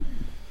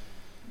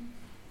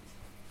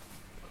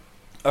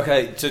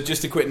Okay, so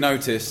just a quick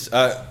notice.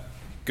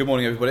 Good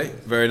morning, everybody.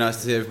 Very nice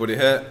to see everybody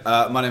here.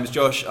 My name is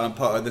Josh. I'm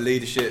part of the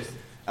leadership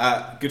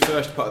Good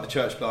First, part of the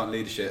church plant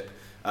leadership.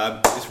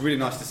 It's really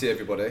nice to see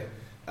everybody.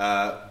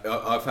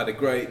 I've had a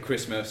great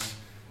Christmas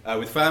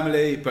with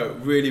family,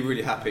 but really,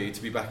 really happy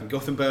to be back in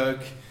Gothenburg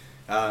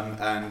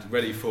and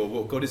ready for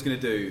what God is going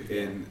to do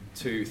in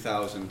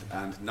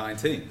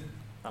 2019.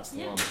 That's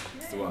the one.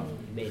 That's the one.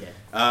 You made it.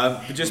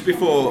 But just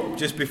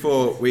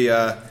before we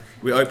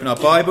open our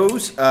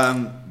Bibles,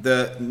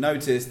 the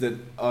notice that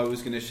I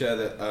was going to share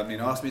that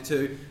Nina asked me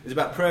to is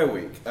about Prayer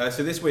Week.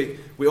 So this week,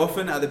 we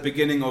often at the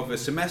beginning of a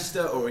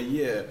semester or a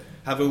year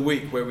have a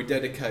week where we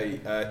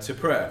dedicate to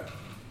prayer.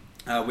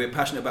 We're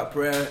passionate about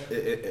prayer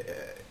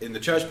in the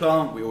church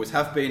plant. We always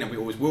have been and we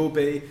always will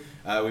be.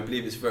 We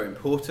believe it's very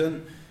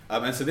important.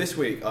 And so this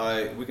week,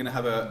 we're going to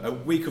have a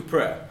week of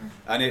prayer.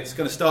 And it's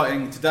going to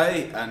starting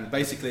today and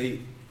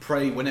basically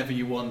pray whenever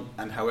you want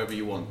and however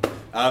you want.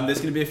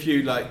 There's going to be a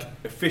few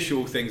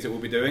official things that we'll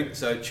be doing.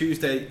 So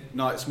Tuesday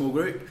night small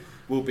group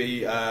will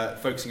be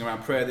focusing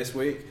around prayer this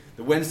week.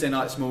 The Wednesday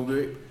night small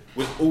group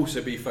will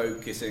also be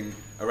focusing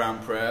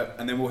around prayer.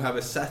 And then we'll have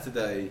a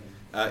Saturday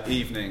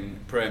evening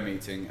prayer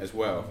meeting as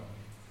well.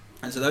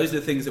 And so those are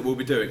the things that we'll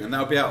be doing. And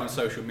they'll be out on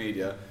social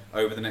media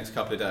over the next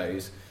couple of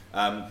days.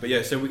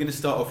 So we're going to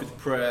start off with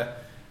prayer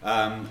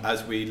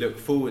as we look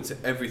forward to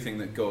everything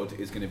that God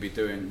is going to be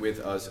doing with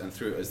us and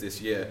through us this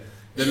year.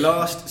 The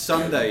last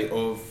Sunday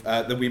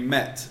that we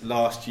met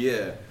last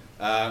year,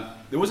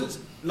 there wasn't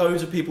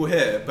loads of people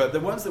here, but the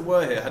ones that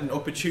were here had an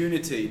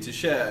opportunity to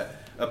share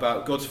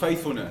about God's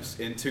faithfulness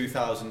in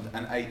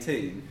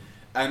 2018.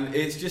 And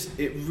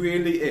it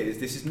really is,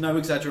 this is no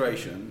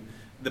exaggeration,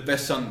 the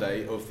best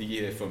Sunday of the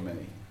year for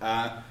me.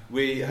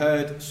 We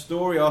heard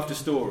story after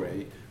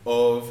story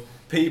of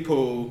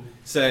people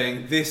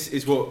saying, this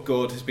is what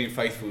God has been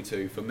faithful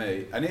to for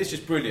me. And it's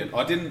just brilliant.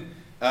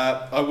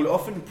 I will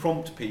often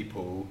prompt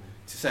people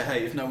to say,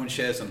 hey, if no one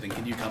shares something,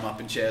 can you come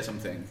up and share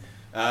something?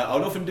 I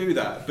would often do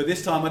that. But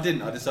this time I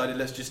didn't. I decided,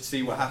 let's just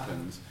see what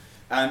happens.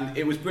 And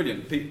it was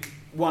brilliant.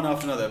 One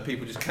after another,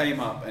 people just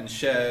came up and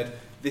shared,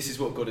 this is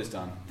what God has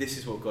done. This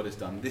is what God has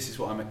done. This is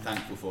what I'm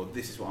thankful for.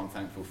 This is what I'm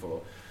thankful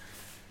for.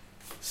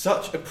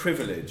 Such a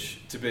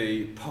privilege to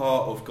be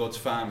part of God's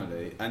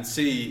family and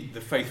see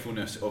the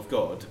faithfulness of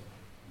God.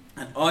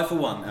 And I, for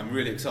one, am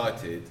really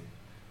excited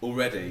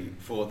already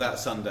for that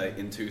Sunday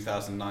in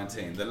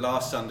 2019, the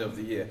last Sunday of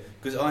the year.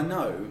 Because I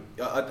know,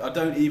 I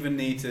don't even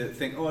need to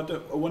think,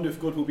 I wonder if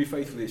God will be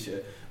faithful this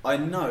year. I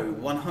know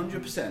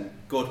 100%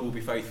 God will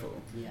be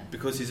faithful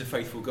because he's a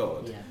faithful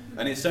God. Yeah.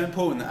 And it's so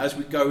important that as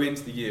we go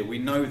into the year, we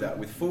know that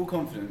with full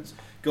confidence,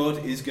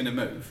 God is going to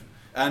move.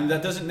 And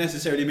that doesn't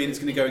necessarily mean it's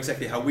going to go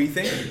exactly how we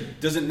think.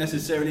 Doesn't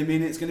necessarily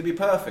mean it's going to be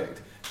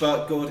perfect.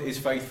 But God is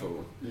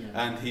faithful,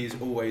 and He is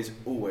always,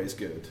 always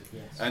good.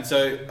 Yes. And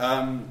so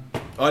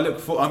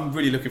I'm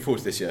really looking forward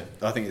to this year.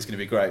 I think it's going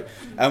to be great.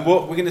 And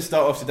what we're going to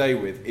start off today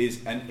with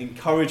is an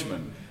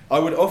encouragement. I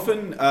would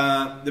often,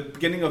 the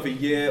beginning of a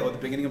year or the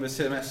beginning of a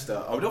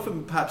semester, I would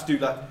often perhaps do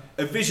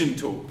a vision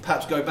talk.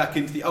 Perhaps go back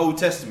into the Old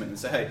Testament and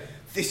say, hey,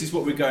 this is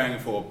what we're going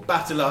for.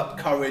 Battle up,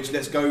 courage,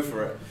 let's go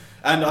for it.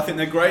 And I think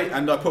they're great,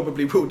 and I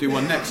probably will do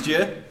one next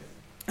year.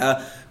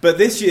 But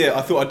this year, I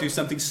thought I'd do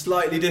something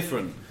slightly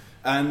different.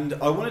 And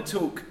I want to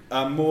talk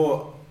I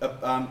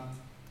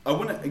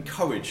want to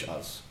encourage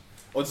us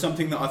on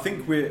something that I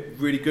think we're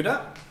really good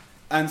at,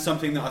 and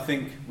something that I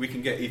think we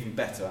can get even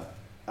better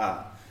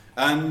at.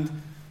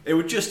 And it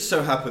would just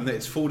so happen that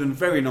it's fallen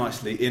very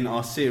nicely in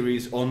our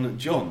series on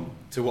John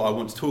to what I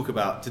want to talk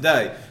about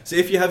today. So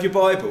if you have your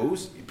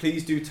Bibles,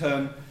 please do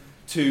turn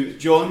to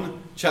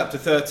John chapter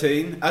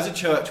 13. As a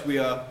church, we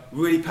are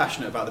really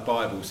passionate about the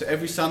Bible. So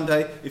every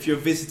Sunday, if you're a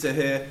visitor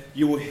here,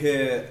 you will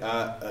hear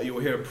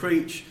a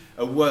preach,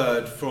 a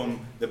word from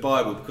the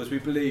Bible, because we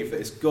believe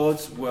that it's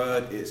God's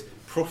word, it's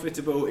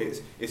profitable,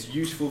 it's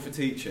useful for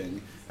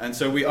teaching. And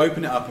so we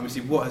open it up and we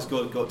see what has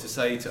God got to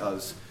say to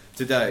us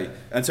today.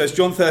 And so it's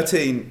John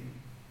 13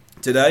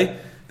 today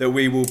that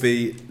we will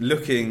be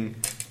looking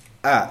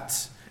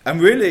at.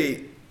 And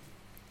really,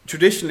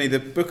 traditionally, the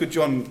book of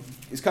John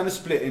is kind of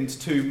split into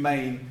two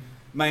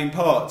main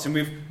parts, and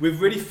we've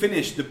really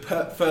finished the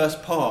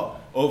first part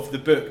of the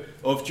book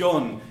of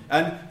John.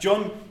 And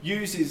John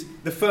uses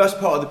the first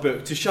part of the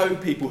book to show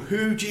people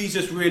who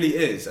Jesus really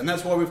is, and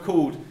that's why we've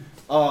called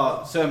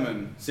our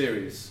sermon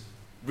series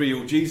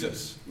Real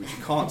Jesus, which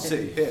you can't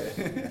see here.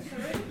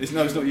 it's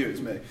not you, it's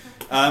me.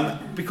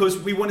 Because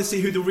we want to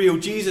see who the real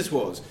Jesus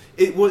was.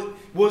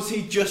 Was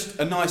he just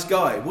a nice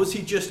guy? Was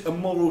he just a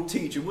moral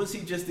teacher? Was he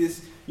just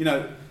this,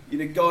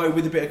 guy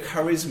with a bit of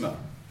charisma?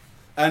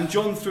 And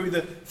John,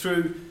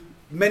 through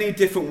many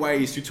different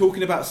ways, through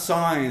talking about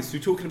signs, through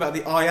talking about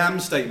the I am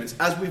statements,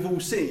 as we've all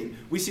seen,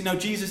 we see now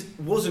Jesus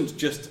wasn't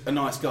just a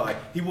nice guy.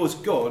 He was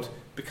God,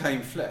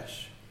 became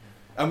flesh.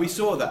 And we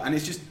saw that, and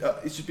it's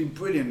just been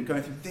brilliant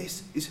going through,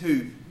 this is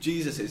who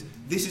Jesus is.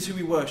 This is who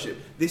we worship.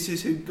 This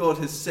is who God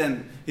has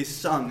sent. His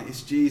Son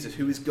is Jesus,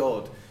 who is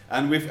God.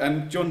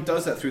 And John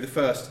does that through the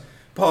first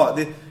part.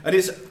 And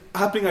it's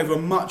happening over a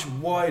much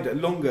wider,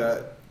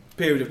 longer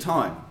period of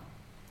time.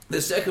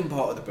 The second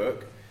part of the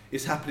book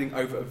is happening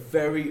over a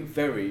very,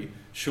 very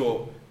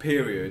short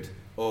period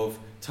of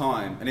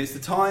time. And it's the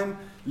time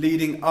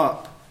leading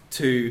up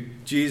to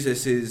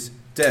Jesus'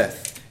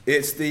 death.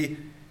 It's the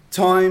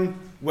time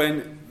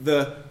when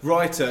the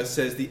writer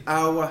says the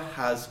hour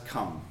has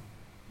come.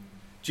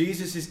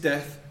 Jesus'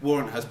 death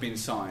warrant has been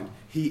signed.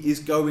 He is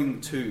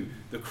going to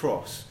the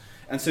cross.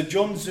 And so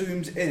John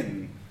zooms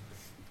in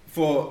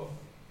for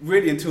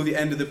really until the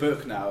end of the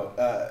book now.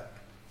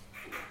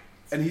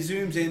 And he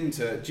zooms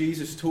into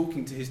Jesus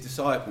talking to his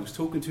disciples,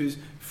 talking to his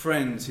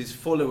friends, his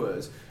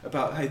followers,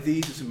 about, hey,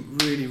 these are some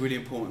really, really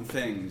important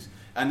things.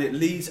 And it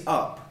leads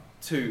up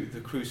to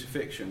the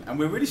crucifixion. And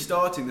we're really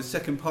starting the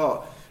second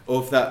part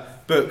of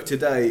that book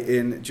today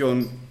in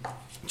John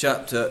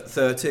chapter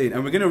 13.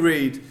 And we're going to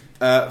read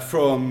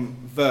from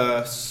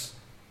verse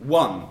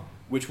 1,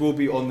 which will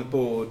be on the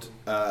board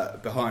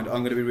behind.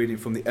 I'm going to be reading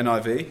from the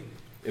NIV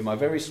in my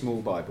very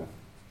small Bible.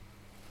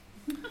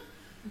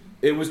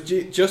 It was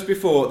just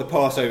before the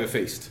Passover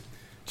feast.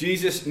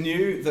 Jesus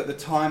knew that the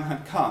time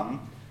had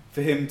come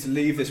for him to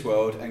leave this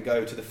world and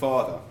go to the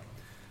Father.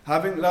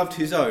 Having loved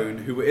his own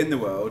who were in the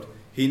world,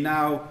 he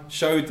now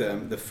showed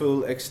them the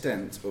full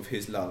extent of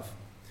his love.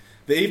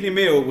 The evening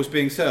meal was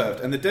being served,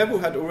 and the devil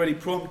had already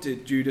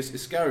prompted Judas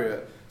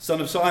Iscariot,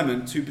 son of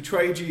Simon, to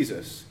betray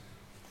Jesus.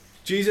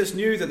 Jesus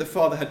knew that the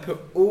Father had put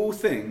all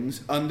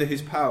things under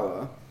his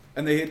power,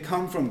 and that he had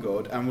come from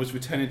God and was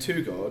returning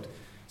to God.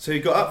 So he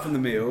got up from the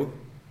meal,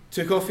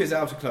 took off his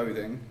outer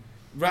clothing,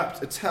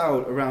 wrapped a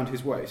towel around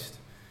his waist.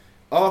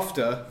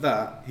 After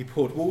that, he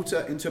poured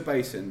water into a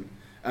basin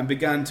and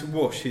began to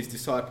wash his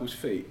disciples'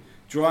 feet,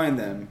 drying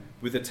them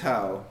with a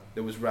towel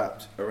that was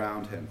wrapped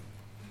around him.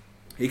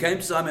 He came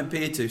to Simon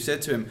Peter, who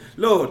said to him,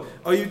 "Lord,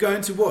 are you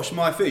going to wash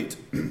my feet?"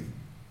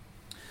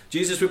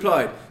 Jesus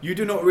replied, "You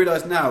do not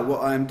realize now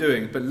what I am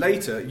doing, but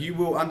later you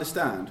will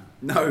understand."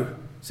 "No,"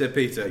 said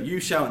Peter,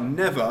 "you shall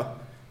never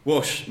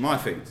wash my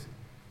feet."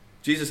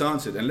 Jesus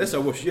answered, "Unless I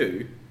wash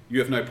you, you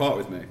have no part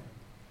with me."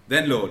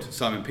 "Then, Lord,"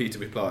 Simon Peter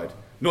replied,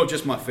 "not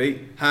just my feet,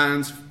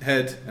 hands,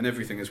 head, and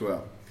everything as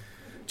well."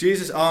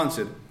 Jesus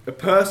answered, "A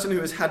person who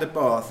has had a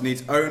bath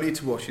needs only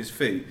to wash his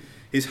feet.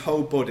 His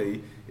whole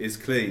body is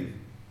clean.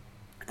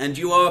 And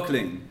you are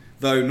clean,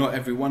 though not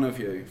every one of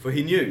you." For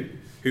he knew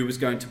who was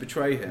going to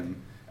betray him,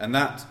 and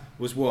that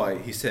was why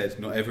he said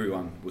not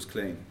everyone was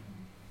clean.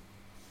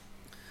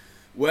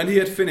 When he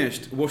had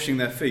finished washing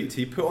their feet,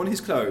 he put on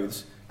his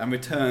clothes and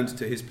returned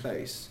to his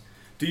place.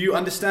 "Do you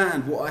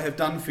understand what I have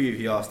done for you?"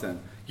 he asked them.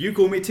 "You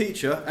call me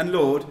teacher and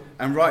Lord,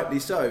 and rightly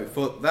so,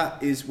 for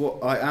that is what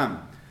I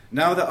am.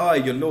 Now that I,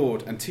 your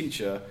Lord and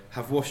teacher,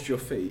 have washed your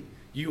feet,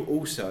 you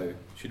also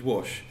should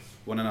wash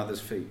one another's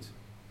feet.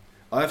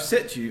 I have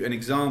set you an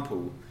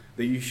example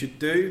that you should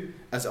do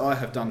as I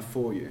have done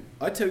for you.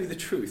 I tell you the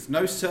truth,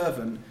 no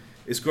servant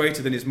is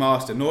greater than his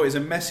master, nor is a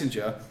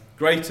messenger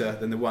greater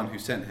than the one who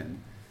sent him.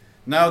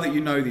 Now that you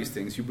know these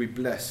things, you'll be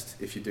blessed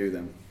if you do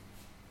them."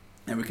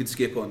 And we can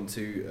skip on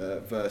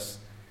to verse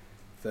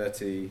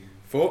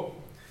 34.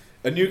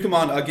 "A new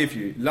command I give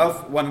you,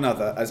 love one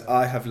another as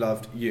I have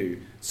loved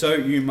you. So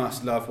you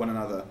must love one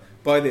another.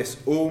 By this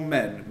all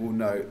men will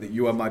know that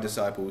you are my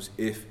disciples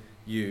if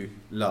you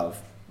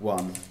love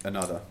one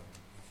another."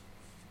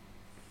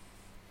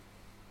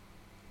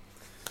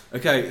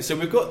 Okay, so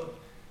we've got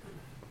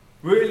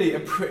really a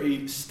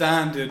pretty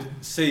standard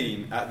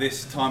scene at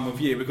this time of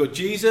year. We've got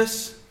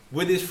Jesus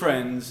with his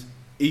friends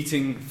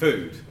eating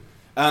food.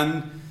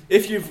 And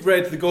if you've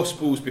read the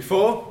Gospels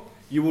before,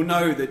 you will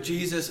know that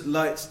Jesus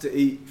likes to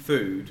eat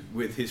food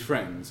with his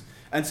friends.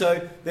 And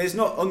so there's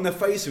not, on the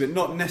face of it,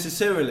 not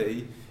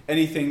necessarily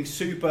anything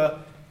super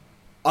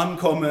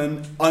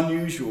uncommon,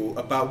 unusual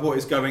about what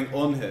is going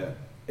on here,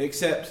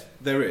 except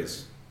there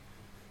is.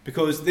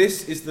 Because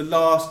this is the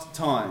last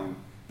time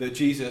that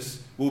Jesus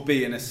will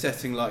be in a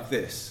setting like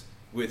this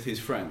with his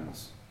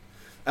friends.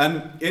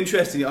 And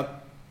interestingly, I'm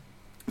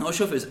not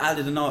sure if it was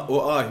Alan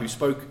or I who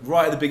spoke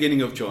right at the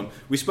beginning of John.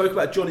 We spoke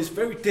about John is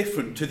very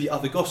different to the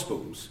other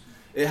Gospels.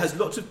 It has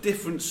lots of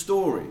different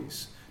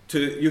stories.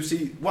 You'll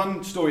see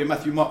one story in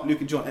Matthew, Mark,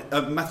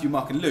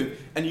 Mark, and Luke,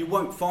 and you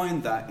won't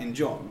find that in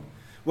John.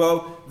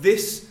 Well,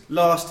 this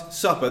Last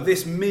Supper,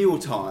 this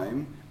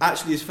mealtime,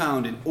 actually is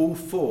found in all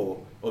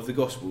four of the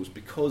Gospels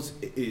because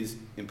it is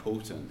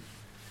important.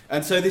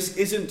 And so this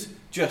isn't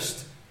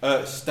just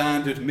a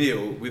standard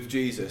meal with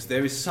Jesus.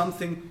 There is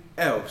something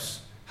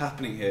else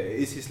happening here. It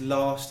is his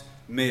last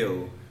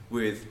meal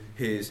with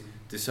his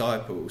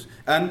disciples.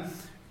 And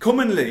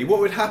commonly, what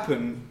would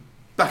happen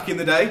back in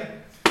the day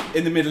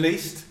in the Middle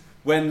East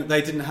when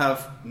they didn't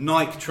have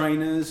Nike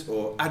trainers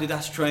or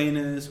Adidas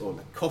trainers or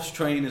Lacoste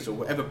trainers or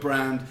whatever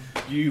brand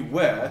you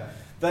wear,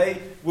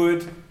 they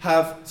would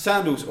have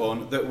sandals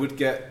on that would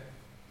get,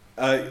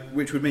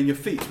 which would mean your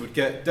feet would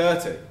get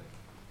dirty.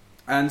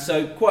 And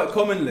so quite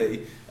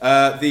commonly,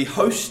 the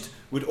host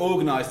would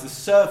organise the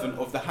servant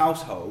of the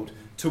household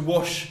to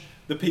wash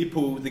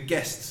the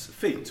guests'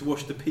 feet, to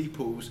wash the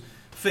people's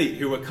feet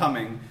who were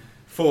coming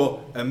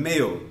for a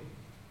meal.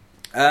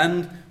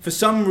 And for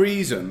some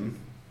reason,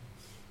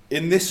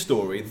 in this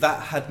story,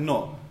 that had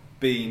not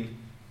been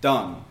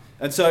done.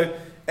 And so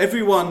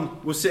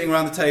everyone was sitting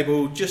around the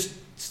table just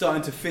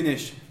starting to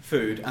finish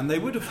food, and they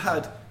would have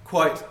had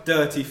quite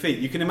dirty feet.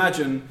 You can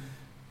imagine,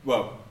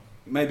 well,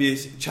 maybe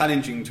it's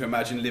challenging to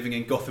imagine living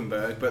in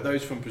Gothenburg, but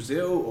those from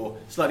Brazil or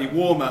slightly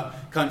warmer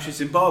countries,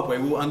 Zimbabwe,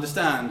 will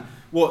understand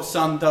what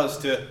sun does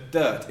to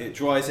dirt. It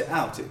dries it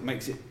out, it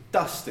makes it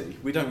dusty.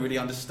 We don't really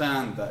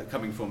understand that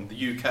coming from the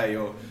UK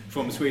or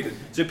from Sweden.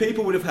 So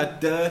people would have had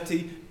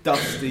dirty,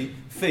 dusty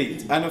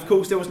feet. And of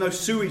course there was no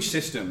sewage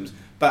systems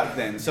back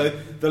then, so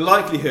the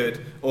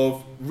likelihood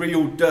of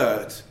real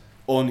dirt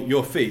on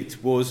your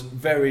feet was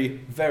very,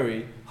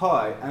 very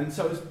high. And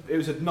so it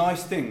was a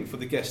nice thing for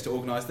the guests to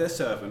organise their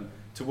servant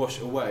to wash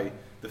away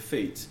the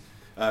feet,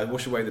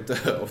 wash away the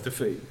dirt off the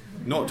feet,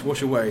 not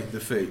wash away the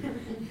feet.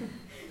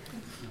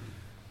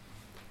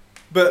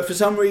 But for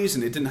some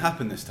reason it didn't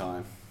happen this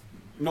time.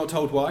 I'm not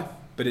told why,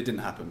 but it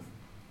didn't happen.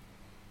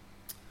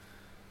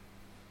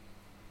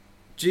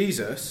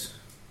 Jesus,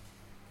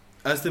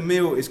 as the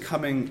meal is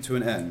coming to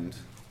an end,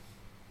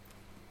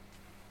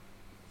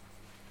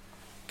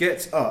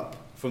 gets up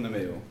from the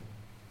meal,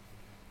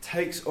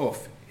 takes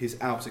off his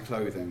outer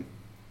clothing,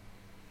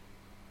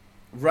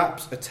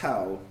 wraps a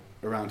towel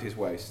around his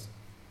waist,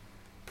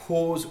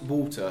 pours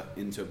water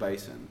into a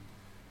basin,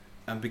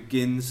 and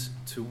begins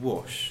to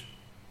wash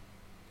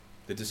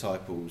the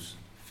disciples'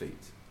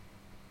 feet.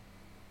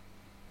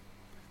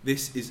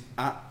 This is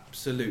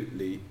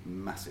absolutely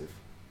massive,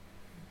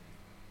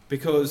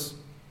 because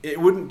it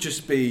wouldn't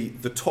just be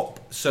the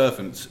top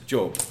servant's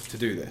job to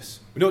do this.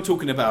 We're not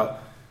talking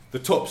about the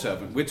top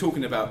servant, we're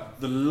talking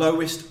about the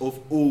lowest of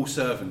all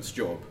servants'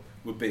 job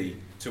would be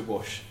to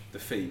wash the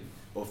feet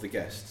of the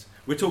guests.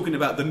 We're talking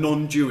about the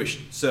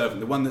non-Jewish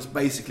servant, the one that's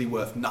basically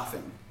worth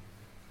nothing.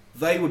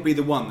 They would be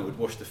the one that would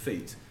wash the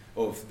feet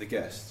of the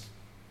guests.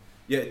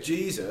 Yet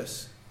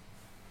Jesus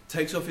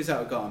takes off his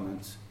outer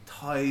garments,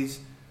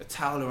 ties a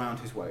towel around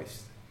his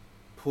waist,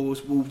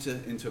 pours water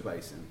into a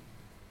basin,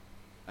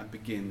 and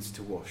begins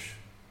to wash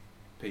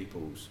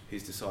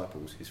his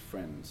disciples, his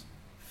friends'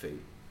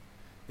 feet.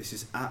 This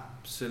is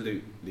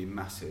absolutely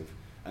massive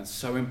and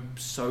so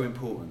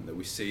important that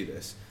we see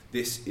this.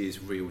 This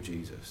is real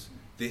Jesus.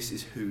 This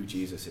is who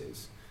Jesus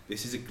is.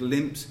 This is a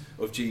glimpse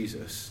of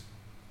Jesus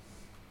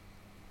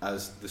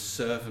as the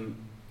servant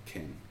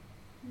king.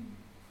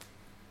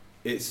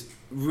 It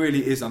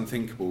really is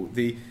unthinkable.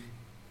 In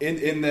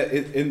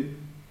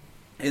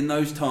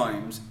those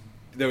times,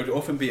 there would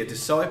often be a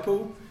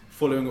disciple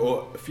following,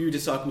 or a few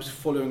disciples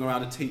following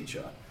around a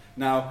teacher.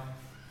 Now,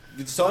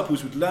 the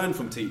disciples would learn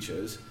from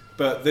teachers,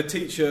 but the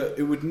teacher,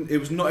 it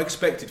was not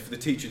expected for the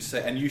teacher to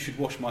say, "And you should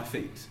wash my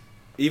feet."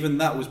 Even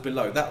that was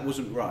below. That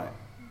wasn't right.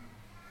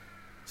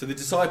 So the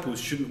disciples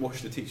shouldn't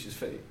wash the teacher's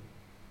feet.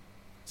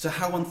 So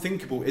how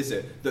unthinkable is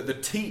it that the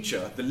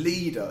teacher, the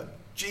leader,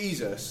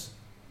 Jesus,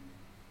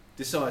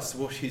 decides to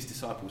wash his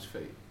disciples'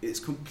 feet? It's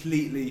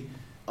completely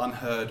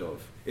unheard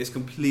of. It's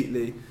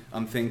completely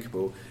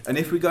unthinkable. And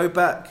if we go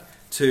back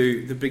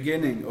to the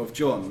beginning of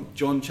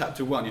John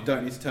chapter 1, you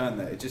don't need to turn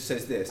there, it just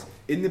says this: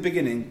 in the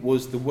beginning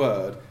was the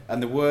Word,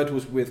 and the Word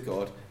was with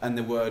God, and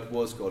the Word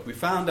was God. We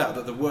found out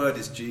that the Word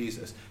is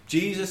Jesus.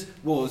 Jesus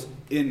was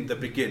in the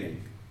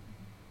beginning.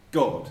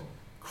 God,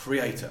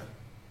 creator.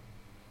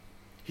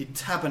 He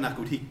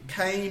tabernacled, he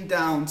came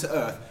down to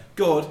earth.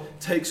 God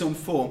takes on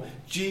form.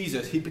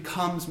 Jesus, he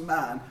becomes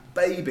man,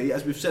 baby,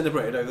 as we've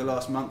celebrated over the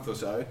last month or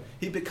so.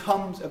 He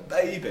becomes a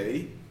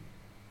baby,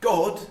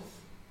 God.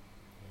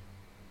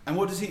 And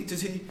what does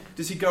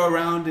he go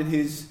around in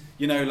his,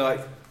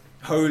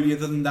 holier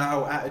than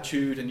thou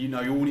attitude, and you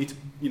all need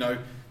to,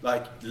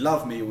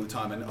 love me all the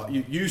time,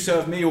 and you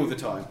serve me all the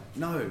time?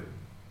 No.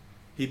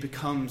 He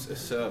becomes a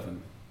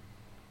servant.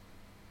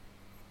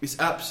 It's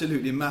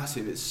absolutely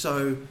massive. It's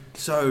so,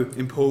 so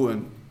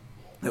important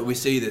that we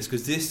see this,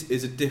 because this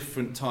is a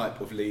different type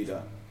of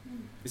leader.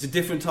 It's a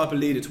different type of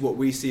leader to what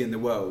we see in the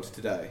world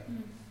today.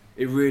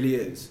 It really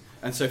is.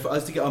 And so for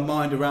us to get our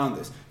mind around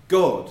this,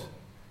 God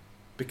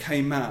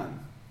became man.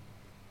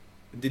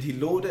 And did he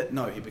lord it?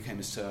 No, he became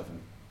a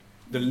servant.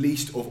 The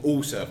least of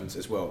all servants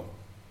as well.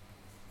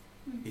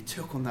 He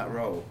took on that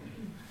role.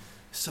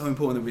 So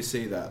important that we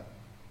see that.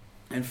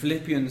 In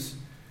Philippians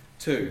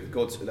 2,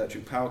 God's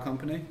electric power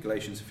company,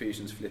 Galatians,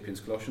 Ephesians, Philippians,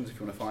 Colossians, if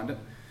you want to find it.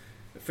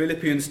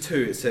 Philippians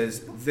 2, it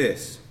says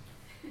this.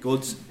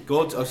 God's,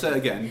 I'll say it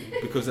again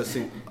because I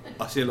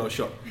see a lot of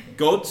shock.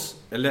 God's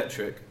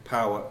electric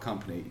power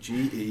company,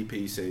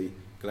 GEPC,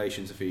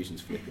 Galatians,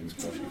 Ephesians, Philippians,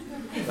 Colossians.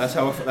 That's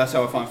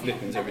how I find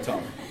Philippians every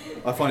time.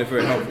 I find it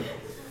very helpful.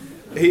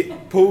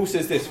 Paul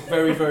says this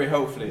very, very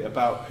helpfully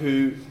about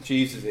who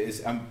Jesus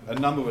is, and a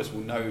number of us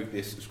will know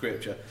this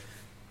scripture.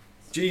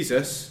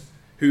 Jesus,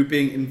 who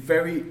being in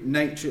very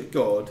nature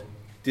God,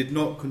 did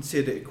not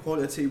consider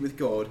equality with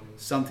God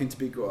something to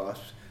be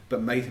grasped,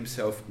 but made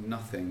himself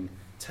nothing,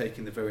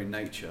 taking the very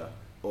nature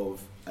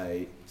of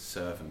a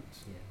servant.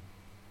 Yeah.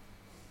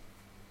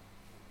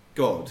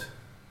 God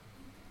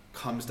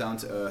comes down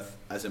to earth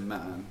as a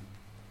man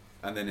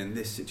and then in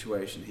this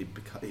situation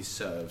he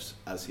serves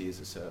as he is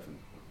a servant.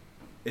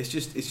 It's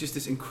just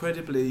this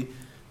incredibly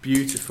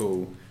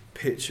beautiful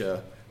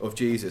picture of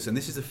Jesus, and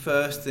this is the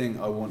first thing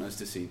I want us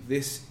to see.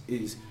 This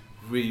is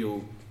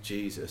real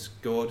Jesus.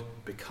 God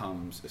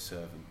becomes a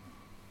servant.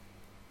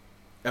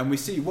 And we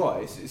see why.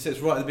 It says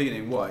right at the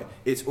beginning why.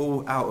 It's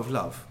all out of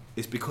love.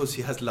 It's because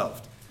he has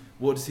loved.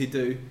 What does he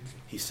do?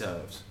 He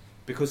serves.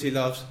 Because he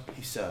loves,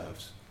 he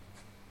serves.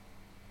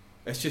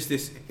 It's just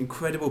this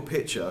incredible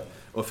picture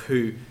of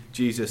who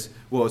Jesus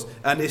was.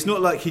 And it's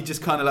not like he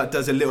just kind of like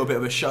does a little bit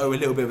of a show, a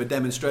little bit of a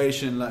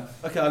demonstration, like,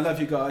 okay, I love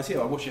you guys, here,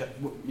 I'll wash your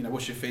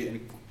feet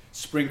and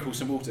sprinkle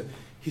some water.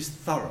 He's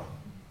thorough.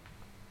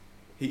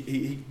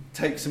 He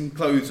takes some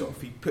clothes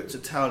off, he puts a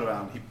towel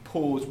around, he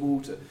pours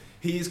water.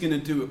 He is going to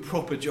do a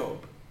proper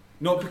job.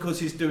 Not because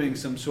he's doing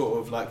some sort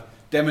of like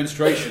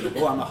demonstration of,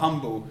 I'm a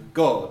humble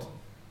God,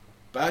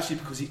 but actually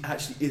because he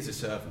actually is a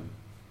servant.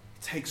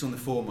 He takes on the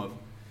form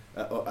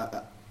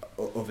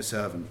of a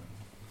servant.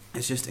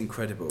 It's just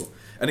incredible.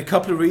 And a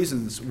couple of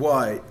reasons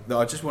why that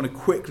I just want to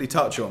quickly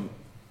touch on.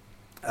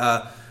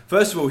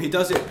 First of all, he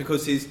does it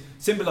because he's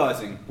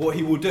symbolising what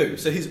he will do.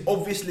 So he's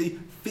obviously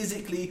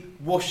physically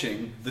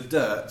washing the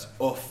dirt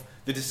off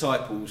the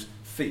disciples'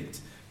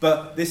 feet.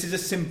 But this is a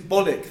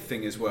symbolic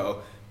thing as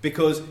well,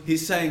 because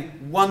he's saying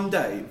one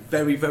day,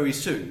 very, very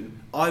soon,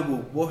 I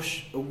will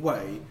wash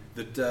away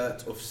the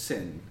dirt of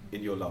sin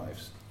in your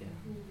lives. Yeah.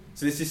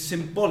 So there's this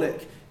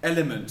symbolic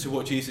element to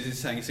what Jesus is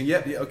saying. He's saying,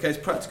 yeah, okay, it's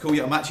practical,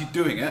 yeah, I'm actually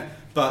doing it,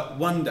 but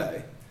one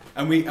day.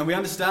 And we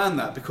understand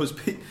that because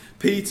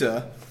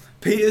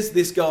Peter's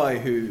this guy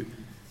who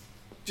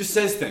just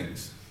says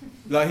things.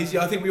 Like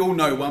I think we all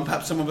know one,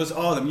 perhaps some of us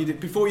are them.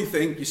 Before you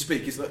think, you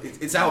speak,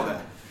 it's out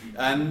there.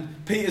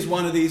 And Peter's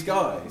one of these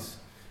guys.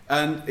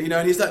 And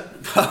he's like,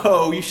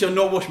 oh, you shall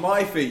not wash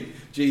my feet,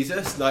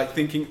 Jesus. Like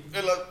thinking,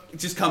 it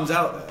just comes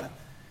out there.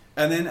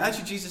 And then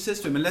actually Jesus says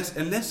to him,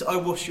 unless I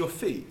wash your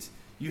feet,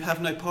 you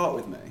have no part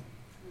with me.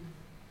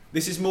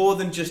 This is more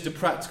than just a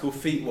practical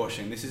feet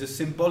washing. This is a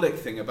symbolic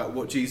thing about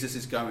what Jesus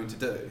is going to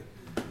do.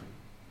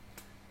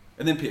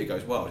 And then Peter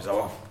goes, well, he's like,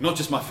 oh, not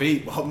just my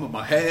feet, but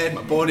my head,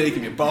 my body,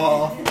 give me a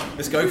bath.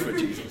 Let's go for it,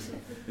 Jesus.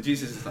 And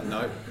Jesus is like,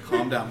 no,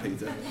 calm down,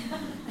 Peter.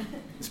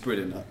 It's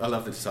brilliant. I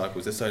love the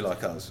disciples. They're so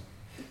like us.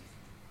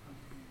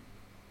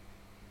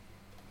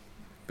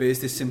 But it's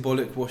this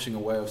symbolic washing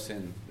away of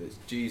sin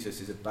that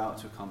Jesus is about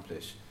to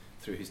accomplish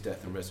through his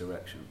death and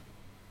resurrection.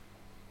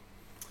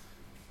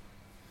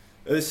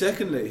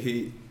 Secondly,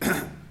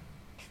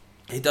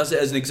 he does it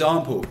as an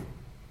example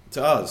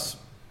to us,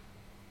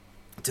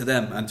 to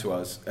them and to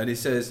us. And he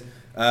says,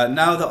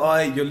 now that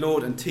I, your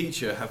Lord and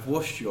teacher, have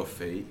washed your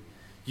feet,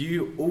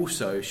 you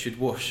also should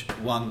wash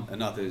one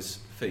another's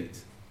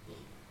feet.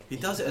 He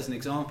does it as an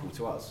example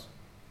to us.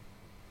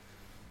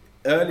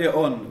 Earlier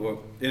on, or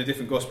in a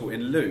different gospel,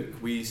 in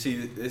Luke, we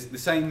see the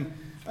same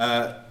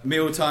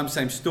mealtime,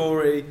 same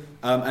story,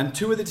 and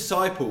two of the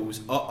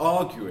disciples are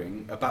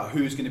arguing about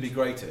who's going to be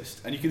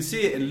greatest. And you can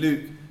see it in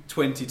Luke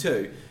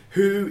 22.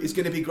 Who is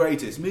going to be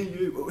greatest? Me,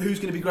 you, who's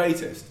going to be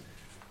greatest?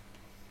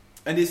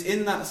 And it's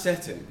in that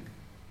setting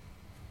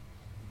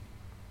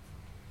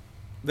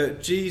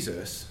that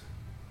Jesus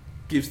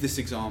gives this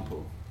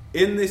example.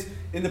 In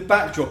the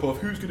backdrop of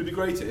who's going to be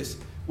greatest,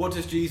 what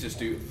does Jesus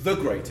do? The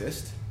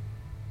greatest.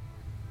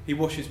 He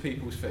washes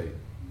people's feet.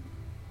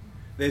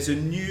 There's a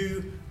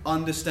new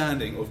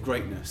understanding of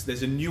greatness.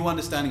 There's a new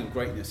understanding of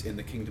greatness in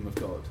the kingdom of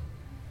God.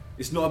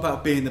 It's not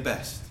about being the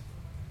best.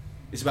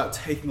 It's about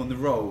taking on the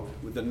role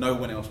that no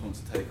one else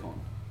wants to take on.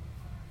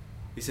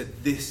 He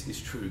said, this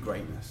is true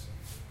greatness.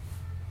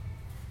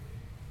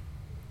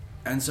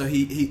 And so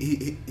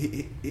he's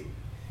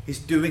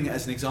doing it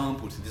as an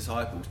example to the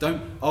disciples.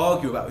 Don't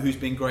argue about who's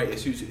been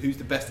greatest, who's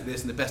the best at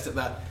this and the best at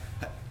that.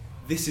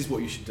 This is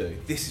what you should do.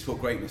 This is what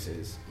greatness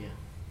is. Yeah.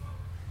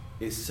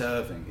 It's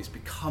serving. It's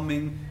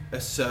becoming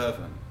a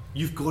servant.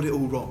 You've got it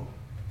all wrong.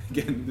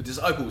 Again, the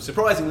disciples,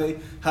 surprisingly,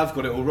 have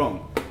got it all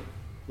wrong.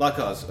 Like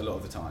us, a lot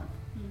of the time.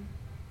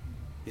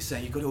 He's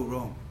saying, you've got it all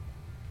wrong.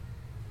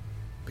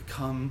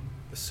 Become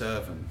a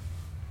servant.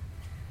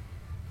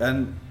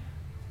 And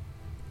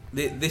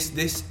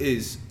this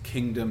is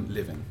kingdom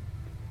living.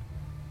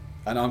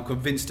 And I'm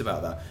convinced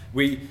about that.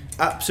 We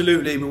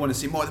want to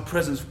see more of the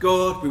presence of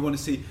God. We want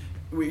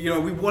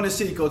to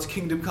see God's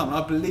kingdom come. And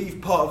I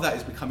believe part of that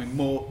is becoming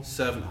more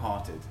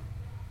servant-hearted.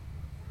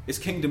 It's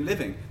kingdom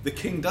living. The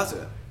king does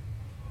it.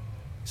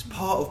 It's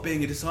part of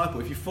being a disciple.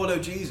 If you follow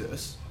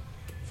Jesus,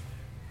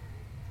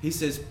 he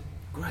says,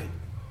 great,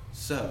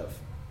 serve.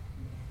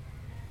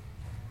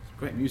 There's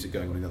great music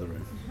going on in the other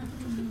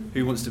room.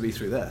 Who wants to be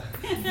through there?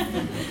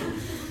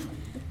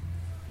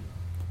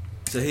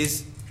 So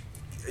his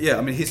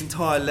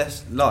entire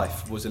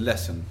life was a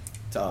lesson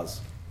to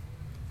us.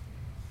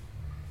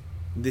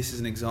 This is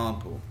an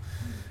example.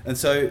 And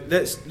so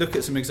let's look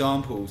at some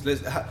examples.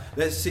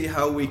 Let's see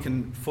how we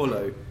can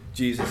follow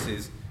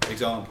Jesus'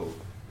 example.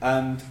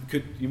 And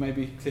could you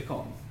maybe click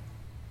on?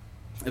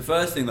 The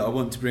first thing that I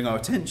want to bring our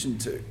attention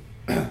to...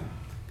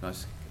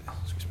 Guys,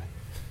 excuse me.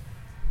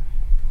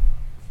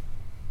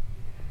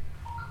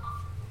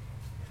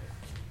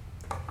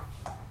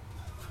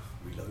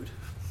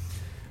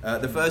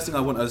 episode, the first thing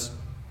I want us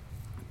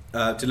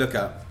to look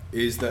at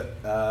is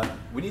that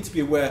we need to be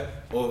aware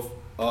of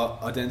our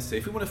identity.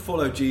 If we want to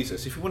follow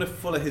Jesus, if we want to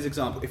follow his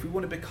example, if we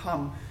want to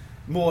become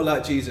more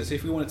like Jesus,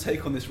 if we want to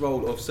take on this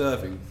role of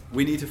serving,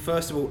 we need to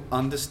first of all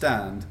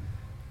understand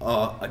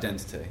our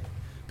identity.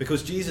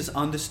 Because Jesus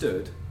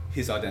understood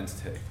his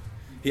identity.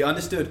 He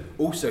understood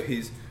also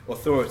his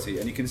authority.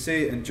 And you can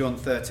see it in John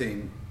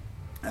 13,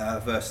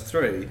 verse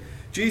 3.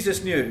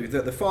 Jesus knew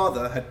that the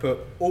Father had put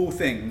all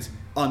things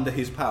under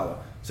his power.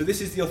 So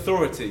this is the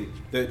authority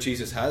that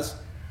Jesus has.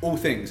 All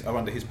things are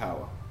under his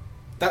power.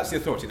 That's the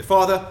authority. The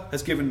Father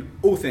has given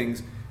all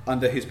things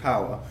under his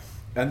power.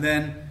 And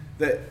then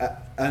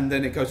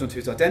it goes on to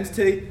his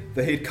identity,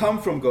 that he'd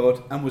come from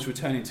God and was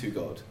returning to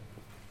God.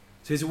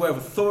 So he's aware of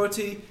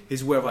authority,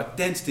 he's aware of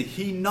identity.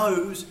 He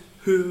knows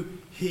who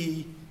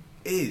he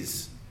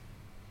is.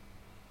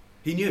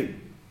 He knew.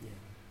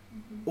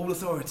 All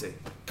authority,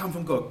 come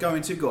from God,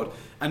 going to God.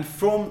 And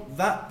from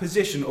that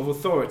position of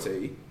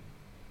authority,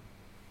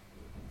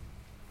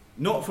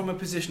 not from a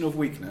position of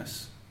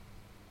weakness,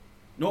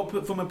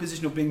 not from a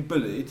position of being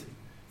bullied,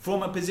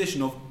 from a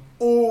position of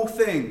all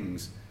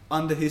things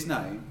under his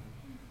name,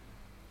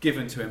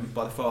 given to him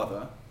by the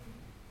Father,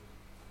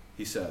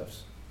 he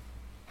serves.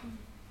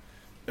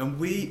 And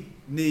we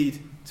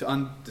need to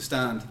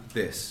understand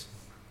this.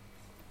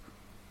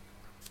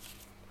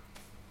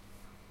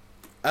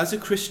 As a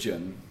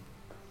Christian,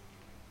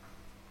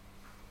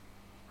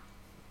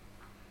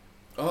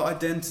 our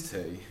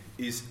identity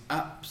is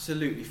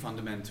absolutely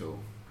fundamental.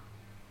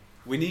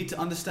 We need to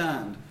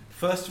understand,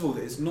 first of all,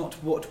 that it's not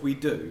what we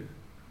do,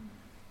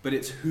 but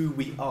it's who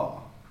we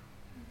are.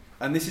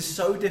 And this is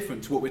so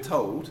different to what we're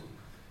told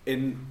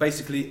in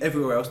basically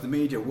everywhere else, the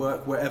media,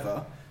 work,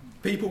 wherever.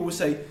 People will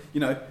say,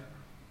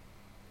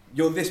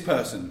 you're this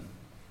person.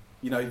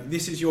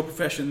 This is your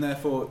profession,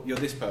 therefore you're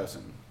this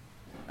person.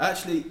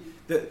 Actually,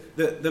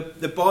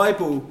 the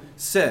Bible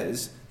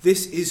says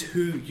this is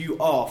who you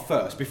are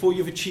first. Before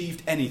you've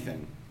achieved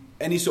anything,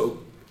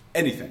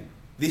 anything,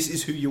 this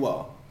is who you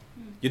are.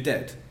 You're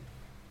dead.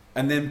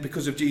 And then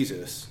because of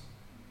Jesus,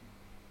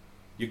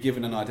 you're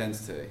given an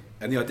identity.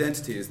 And the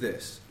identity is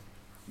this.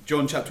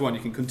 John chapter 1,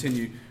 you can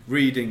continue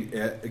reading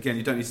it. Again,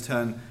 you don't need to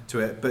turn to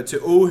it. But to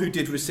all who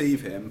did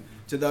receive him,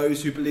 to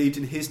those who believed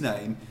in his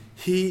name,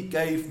 he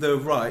gave the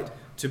right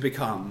to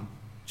become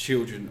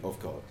children of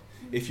God.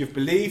 If you've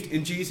believed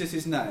in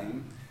Jesus'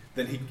 name,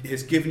 then he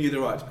has given you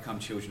the right to become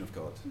children of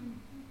God.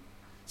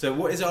 So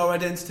what is our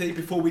identity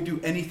before we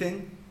do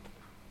anything?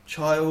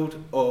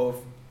 Child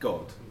of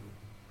God.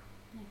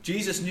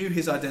 Jesus knew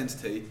his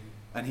identity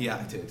and he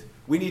acted.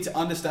 We need to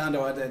understand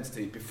our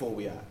identity before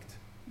we act.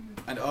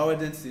 And our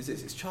identity is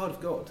this, it's child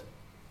of God.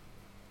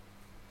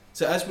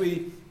 So as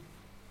we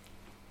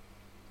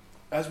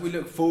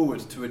look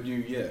forward to a new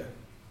year,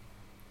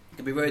 it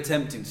can be very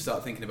tempting to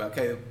start thinking about,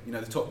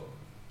 the top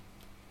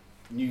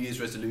New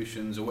Year's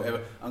resolutions or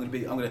whatever.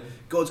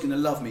 God's going to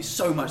love me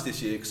so much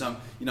this year because I'm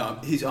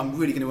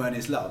really going to earn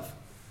his love.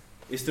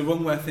 It's the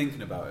wrong way of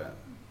thinking about it.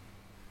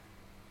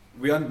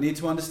 We need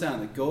to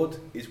understand that God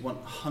is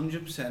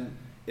 100%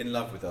 in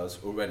love with us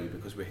already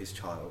because we're his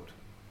child.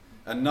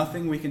 And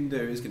nothing we can do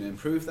is going to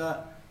improve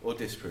that or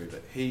disprove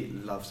it. He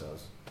loves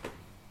us.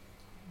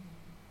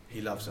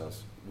 He loves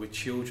us. We're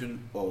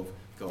children of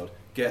God.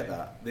 Get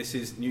that. This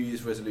is New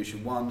Year's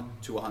resolution 1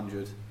 to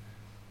 100.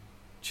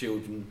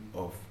 Children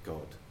of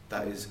God.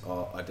 That is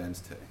our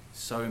identity.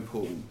 So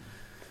important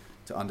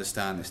to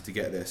understand this, to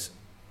get this.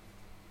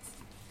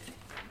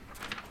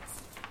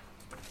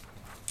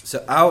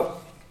 So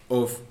out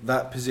of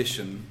that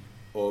position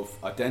of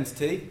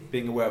identity,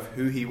 being aware of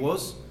who he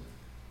was,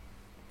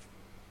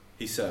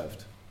 he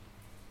served.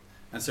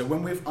 And so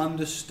when we've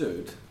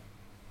understood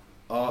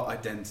our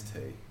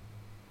identity,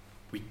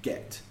 we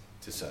get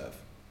to serve.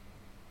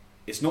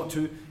 It's not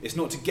to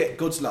get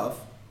God's love,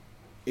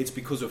 it's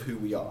because of who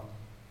we are.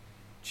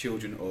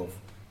 Children of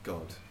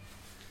God.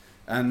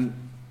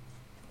 And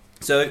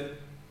so,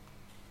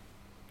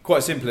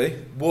 quite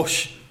simply,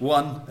 wash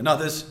one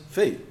another's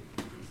feet.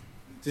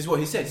 This is what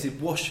he said. He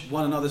said, wash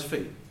one another's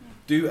feet.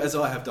 Do as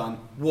I have done,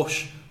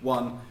 wash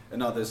one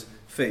another's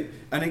feet.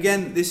 And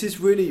again, this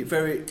is really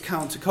very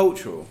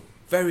countercultural.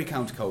 Very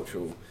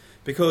countercultural.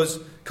 Because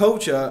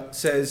culture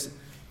says,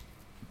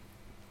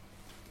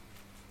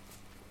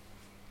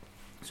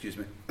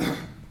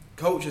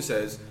 culture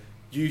says,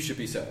 you should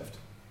be served.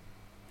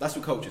 That's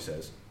what culture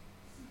says.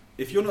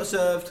 If you're not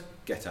served,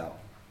 get out.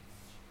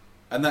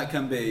 And that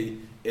can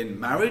be in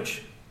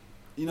marriage.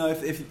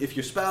 If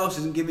your spouse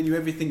isn't giving you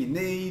everything you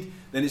need,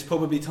 then it's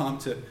probably time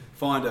to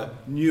find a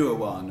newer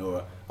one or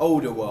an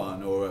older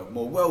one or a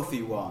more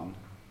wealthy one.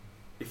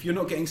 If you're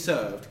not getting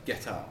served,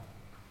 get out.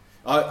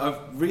 I've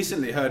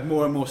recently heard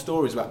more and more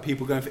stories about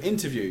people going for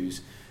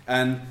interviews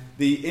and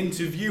the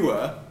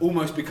interviewer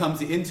almost becomes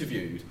the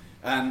interviewed.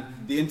 And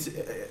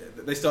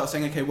they start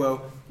saying, okay,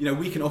 well,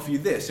 we can offer you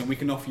this, and we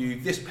can offer you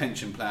this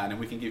pension plan, and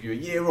we can give you a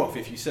year off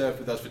if you serve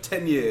with us for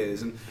 10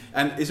 years. And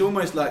it's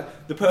almost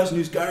like the person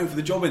who's going for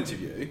the job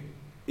interview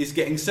is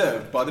getting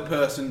served by the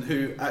person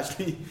who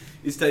actually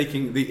is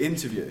taking the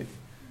interview.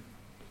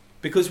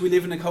 Because we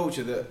live in a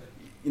culture that,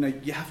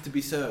 you have to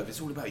be served. It's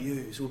all about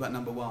you. It's all about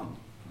number one.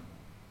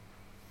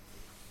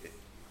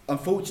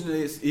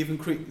 Unfortunately, it's even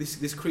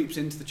this creeps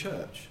into the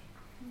church,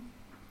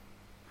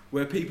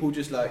 where people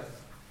just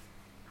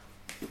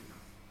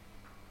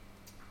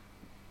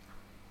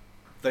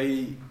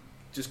they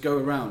just go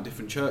around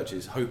different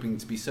churches hoping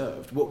to be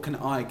served. What can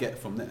I get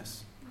from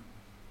this?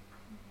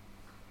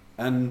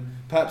 And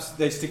perhaps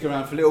they stick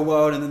around for a little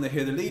while and then they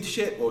hear the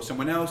leadership or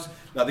someone else.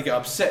 They get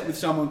upset with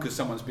someone because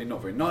someone's been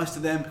not very nice to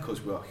them,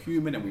 because we are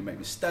human and we make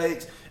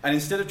mistakes. And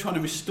instead of trying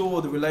to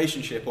restore the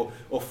relationship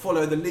or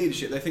follow the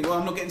leadership, they think,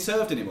 I'm not getting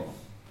served anymore.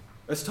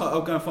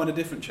 I'll go and find a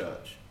different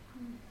church.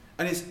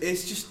 And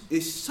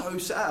it's so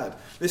sad.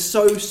 There's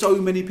so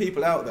many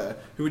people out there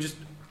who are just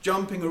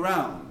jumping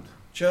around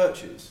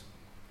churches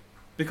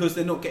because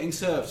they're not getting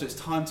served. So it's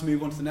time to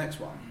move on to the next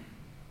one.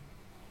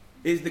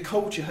 The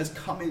culture has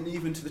come in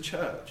even to the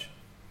church.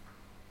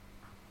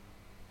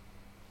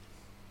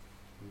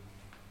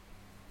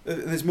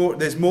 There's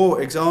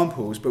more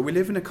examples, but we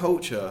live in a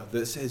culture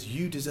that says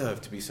you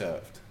deserve to be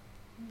served.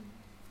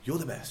 You're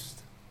the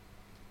best.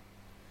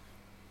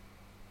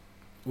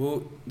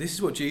 Well, this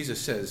is what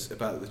Jesus says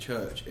about the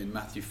church in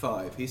Matthew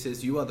 5. He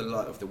says, you are the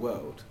light of the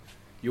world.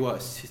 You are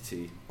a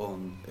city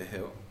on a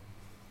hill.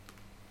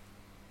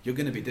 You're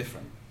going to be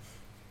different.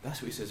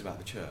 That's what he says about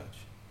the church.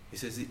 He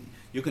says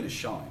you're going to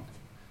shine.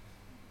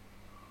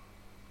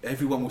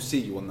 Everyone will see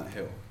you on that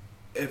hill.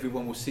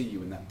 Everyone will see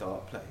you in that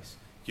dark place.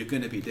 You're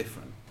going to be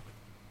different.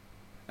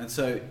 And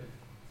so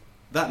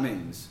that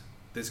means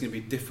there's going to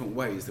be different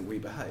ways that we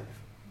behave.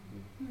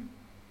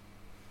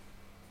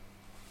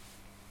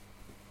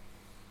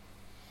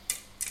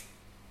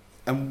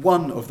 And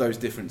one of those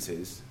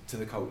differences to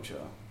the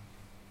culture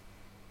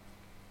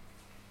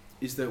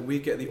is that we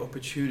get the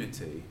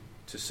opportunity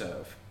to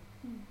serve,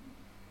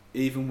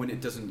 even when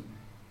it doesn't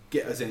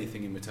get us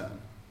anything in return,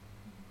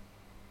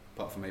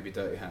 apart from maybe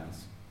dirty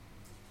hands.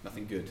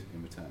 Nothing good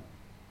in return.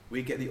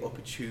 We get the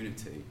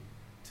opportunity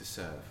to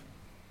serve.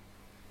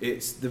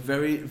 It's the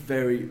very,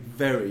 very,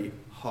 very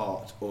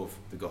heart of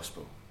the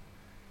gospel.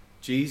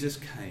 Jesus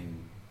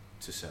came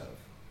to serve.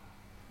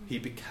 He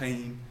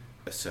became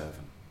a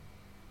servant.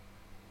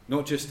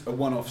 Not just a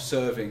one-off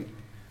serving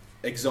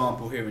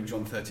example here in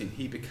John 13.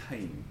 He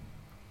became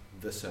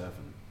the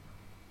servant.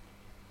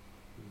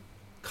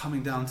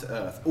 Coming down to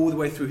earth, all the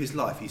way through his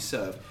life, he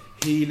served.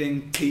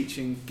 Healing,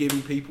 teaching,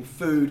 giving people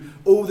food.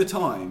 All the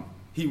time,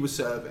 he was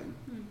serving.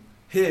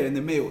 Here in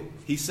the meal,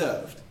 he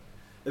served.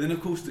 And then,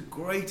 of course, the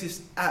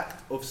greatest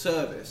act of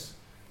service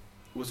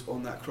was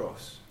on that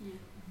cross.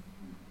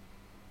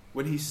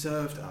 When he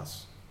served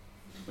us.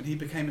 When he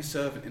became a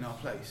servant in our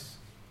place.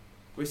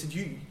 Where he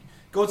said,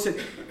 God said,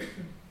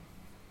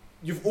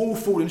 you've all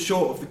fallen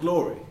short of the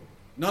glory.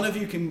 None of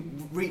you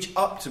can reach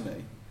up to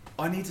me.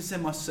 I need to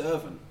send my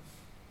servant.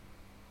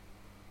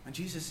 And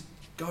Jesus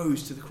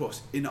goes to the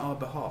cross in our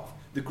behalf.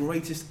 The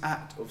greatest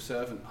act of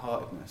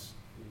servant-heartedness.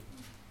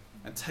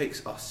 And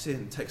takes our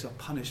sin, takes our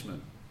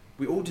punishment.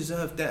 We all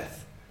deserve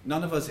death.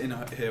 None of us in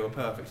here are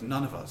perfect.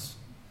 None of us.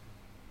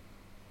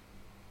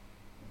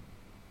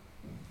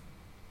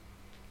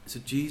 So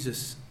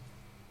Jesus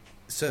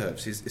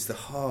serves. It's the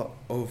heart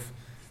of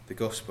the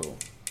gospel.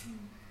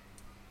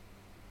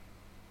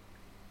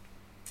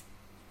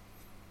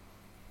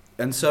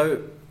 And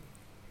so,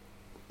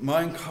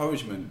 my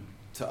encouragement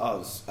to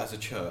us as a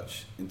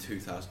church in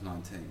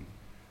 2019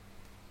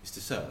 is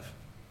to serve.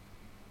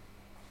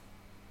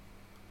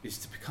 Is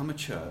to become a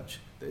church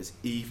that is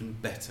even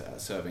better at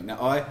serving.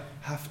 Now, I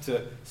have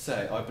to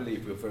say, I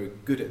believe we're very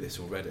good at this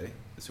already.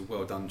 It's a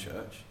well done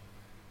church.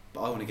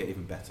 But I want to get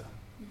even better.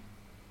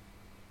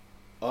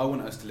 I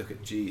want us to look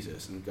at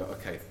Jesus and go,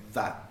 okay,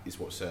 that is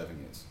what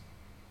serving is.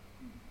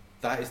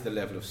 That is the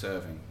level of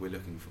serving we're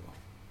looking for.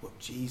 What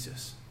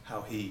Jesus,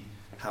 how he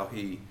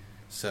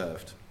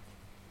served.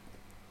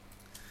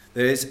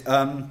 There's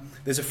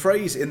a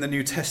phrase in the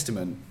New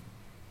Testament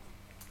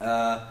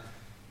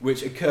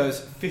which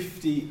occurs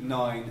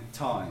 59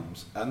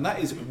 times, and that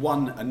is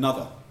one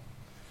another.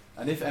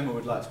 And if Emma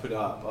would like to put it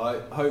up,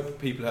 I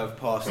hope people have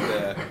passed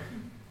their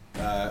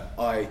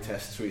eye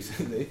tests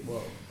recently.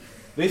 Whoa.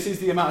 This is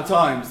the amount of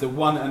times that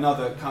one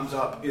another comes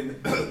up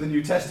in the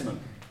New Testament.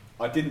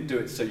 I didn't do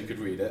it so you could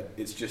read it.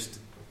 It's just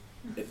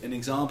an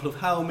example of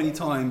how many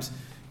times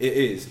it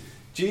is.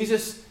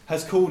 Jesus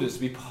has called us to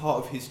be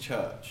part of his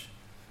church.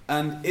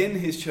 And in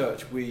his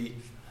church we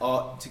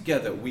are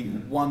together, we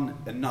one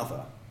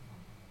another.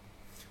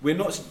 We're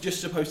not just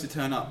supposed to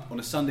turn up on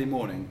a Sunday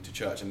morning to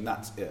church and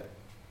that's it.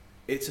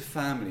 It's a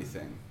family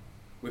thing.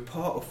 We're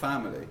part of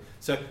family.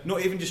 So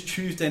not even just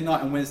Tuesday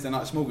night and Wednesday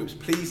night small groups.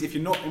 Please, if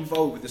you're not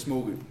involved with the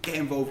small group, get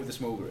involved with the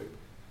small group.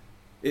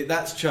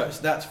 That's church,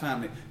 that's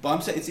family. But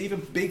I'm saying it's even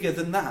bigger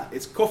than that.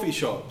 It's coffee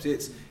shops,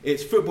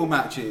 it's football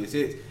matches,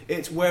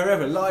 it's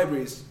wherever,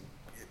 libraries,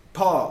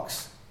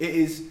 parks. It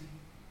is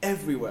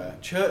everywhere.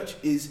 Church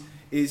is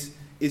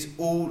is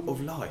all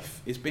of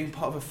life. It's being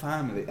part of a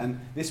family.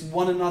 And this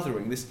one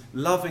anothering, this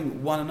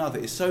loving one another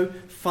is so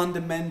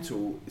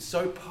fundamental, it's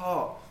so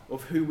part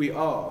of who we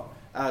are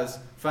as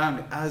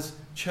family, as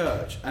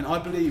church. And I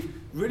believe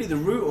really the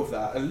root of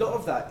that, a lot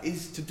of that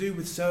is to do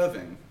with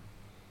serving.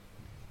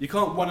 You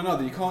can't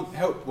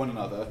help one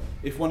another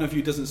if one of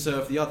you doesn't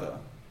serve the other.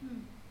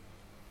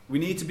 We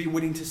need to be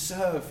willing to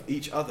serve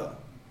each other.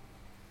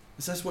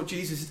 And so that's what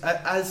Jesus,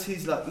 as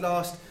his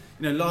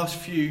last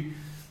few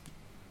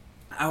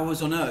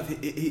hours on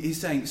earth, he's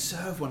saying,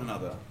 serve one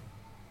another.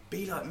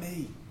 Be like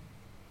me.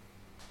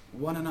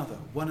 One another,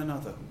 one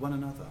another, one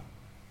another.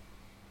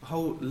 A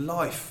whole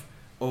life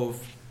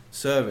of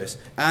service.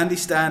 Andy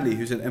Stanley,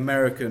 who's an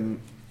American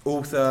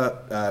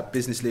author,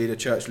 business leader,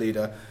 church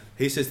leader,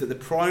 he says that the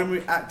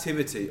primary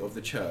activity of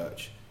the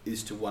church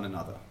is to one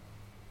another.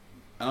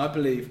 And I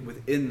believe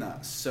within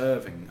that,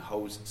 serving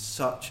holds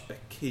such a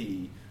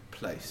key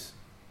place.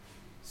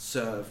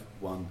 Serve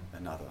one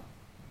another.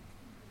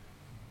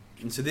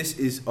 And so this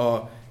is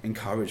our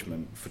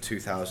encouragement for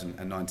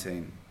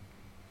 2019.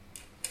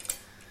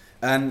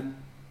 And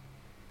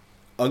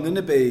I'm going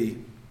to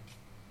be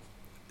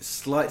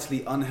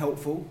slightly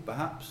unhelpful,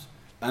 perhaps,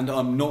 and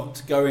I'm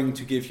not going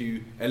to give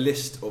you a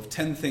list of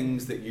 10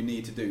 things that you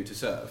need to do to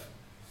serve,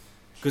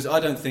 because I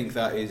don't think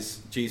that is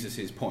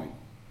Jesus' point.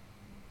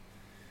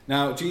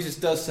 Now, Jesus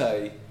does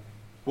say,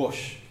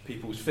 wash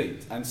people's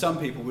feet, and some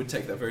people would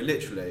take that very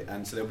literally,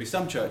 and so there'll be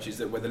some churches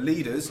where the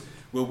leaders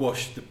will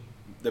wash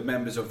the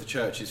members of the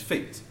church's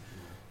feet.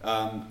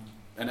 And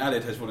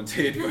Aled has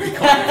volunteered very kindly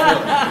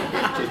for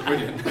that, which is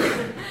brilliant.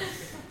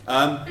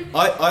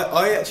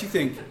 I actually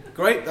think,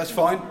 great, that's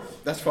fine,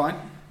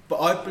 but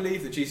I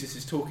believe that Jesus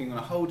is talking on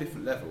a whole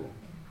different level.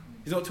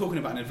 He's not talking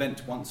about an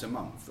event once a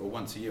month or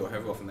once a year or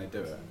however often they do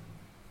it.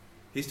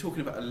 He's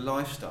talking about a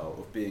lifestyle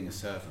of being a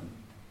servant.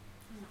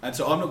 And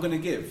so I'm not going to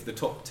give the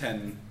top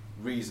 10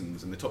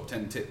 reasons and the top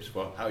 10 tips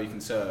for how you can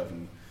serve,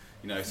 and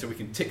so we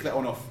can tick that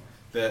one off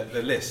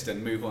the list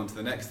and move on to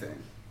the next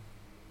thing.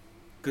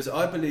 Because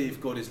I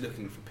believe God is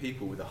looking for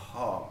people with a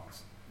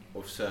heart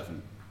of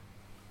servant,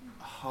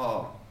 a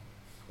heart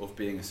of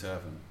being a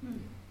servant.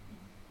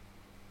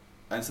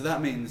 And so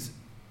that means,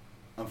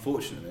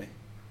 unfortunately,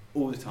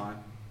 all the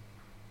time.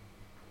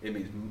 It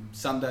means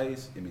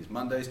Sundays, it means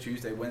Mondays,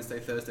 Tuesday, Wednesday,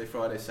 Thursday,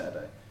 Friday,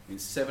 Saturday. It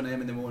means 7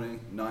 a.m. in the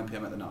morning, 9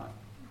 p.m. at the night.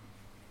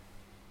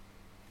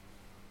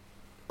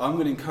 I'm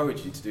going to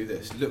encourage you to do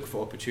this. Look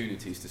for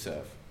opportunities to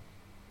serve.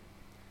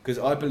 Because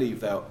I believe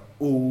that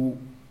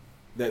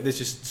there's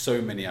just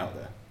so many out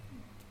there.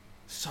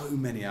 So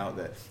many out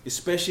there.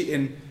 Especially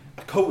in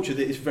a culture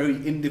that is very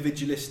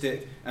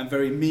individualistic and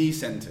very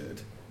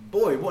me-centered.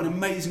 Boy, what an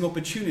amazing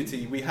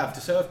opportunity we have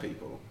to serve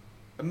people.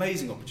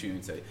 Amazing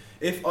opportunity.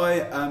 If I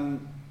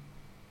am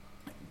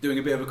doing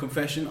a bit of a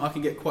confession, I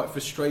can get quite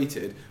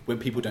frustrated when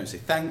people don't say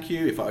thank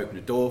you, if I open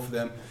a door for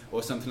them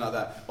or something like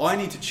that. I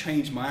need to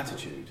change my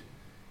attitude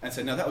and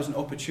say, now that was an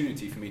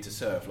opportunity for me to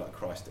serve like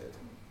Christ did.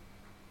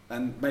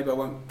 And maybe I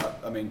won't,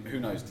 who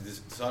knows? Did the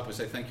disciples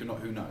say thank you or not?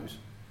 Who knows?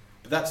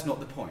 But that's not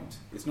the point.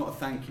 It's not a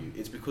thank you.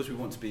 It's because we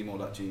want to be more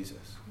like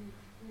Jesus.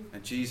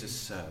 And Jesus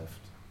served.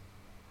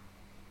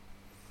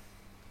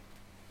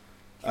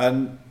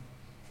 And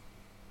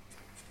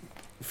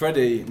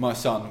Freddie, my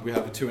son, we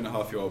have a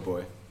 2.5-year-old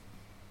boy.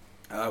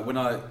 When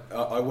I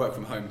work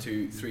from home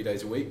 2-3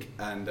 days a week,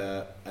 and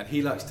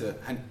he likes to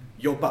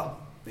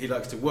he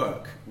likes to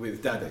work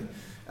with Daddy.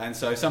 And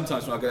so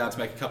sometimes when I go down to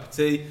make a cup of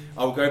tea,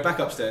 I will go back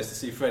upstairs to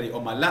see Freddie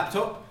on my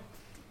laptop,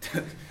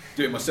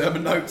 doing my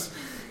sermon notes.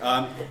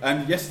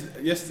 And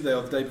yesterday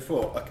or the day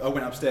before, I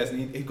went upstairs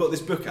and he got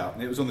this book out,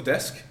 and it was on the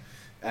desk,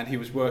 and he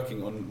was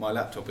working on my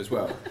laptop as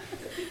well.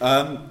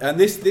 And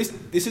this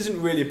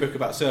isn't really a book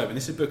about serving.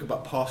 This is a book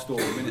about pastoral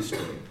ministry.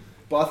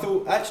 But I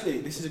thought,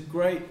 actually, this is a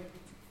great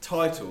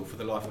title for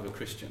the life of a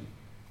Christian.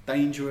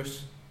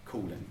 Dangerous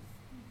Calling.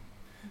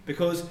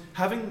 Because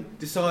having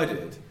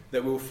decided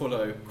that we'll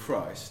follow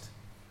Christ,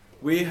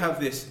 we have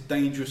this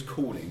dangerous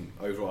calling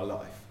over our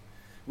life.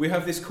 We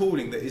have this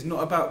calling that is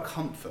not about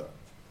comfort,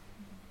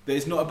 that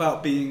is not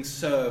about being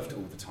served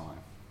all the time,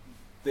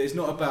 that is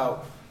not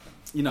about,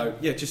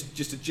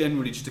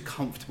 just a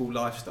comfortable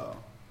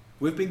lifestyle.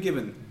 We've been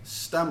given,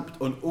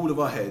 stamped on all of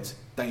our heads,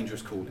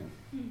 dangerous calling.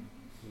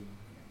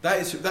 That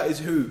is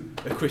who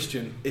a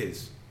Christian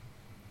is.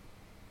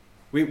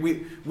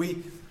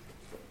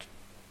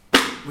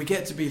 We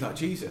get to be like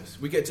Jesus.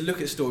 We get to look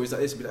at stories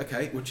like this and be like,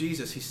 okay, well,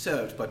 Jesus, he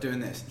served by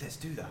doing this. Let's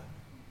do that.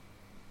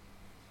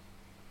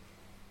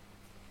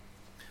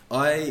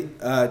 I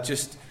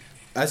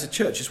as a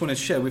church, just want to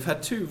share, we've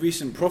had 2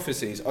 recent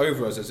prophecies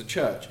over us as a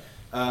church.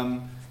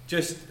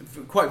 Just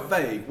quite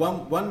vague.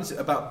 One's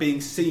about being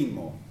seen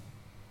more.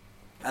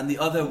 And the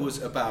other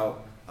was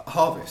about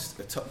harvest.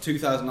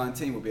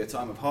 2019 will be a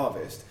time of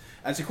harvest.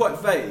 And so quite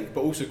vague, but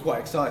also quite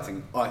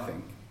exciting, I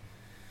think.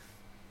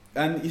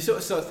 And you sort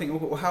of start thinking,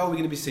 well, how are we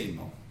going to be seen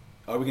more?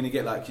 Are we going to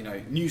get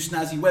new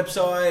snazzy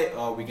website?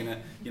 Are we going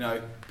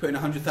to, put in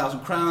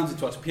 100,000 crowns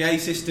into our PA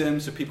system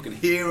so people can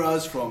hear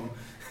us from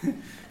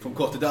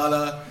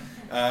Cortadala?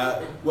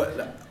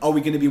 Are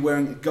we going to be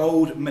wearing a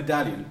gold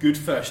medallion? Good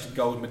first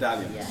gold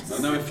medallions. Yes.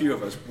 I know a few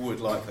of us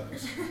would like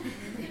those.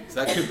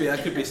 So that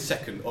could be a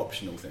second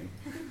optional thing.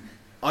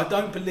 I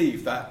don't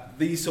believe that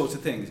these sorts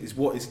of things is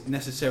what is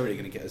necessarily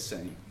going to get us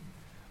seen.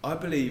 I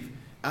believe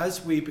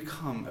as we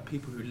become a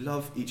people who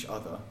love each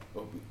other,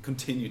 or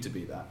continue to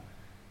be that,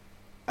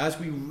 as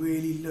we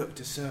really look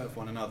to serve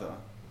one another,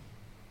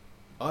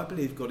 I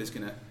believe God is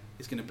going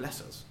to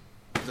bless us.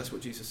 Because that's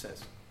what Jesus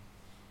says.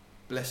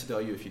 Blessed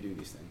are you if you do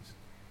these things.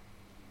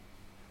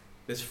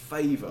 There's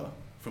favour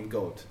from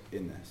God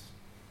in this.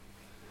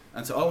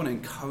 And so I want to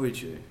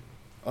encourage you.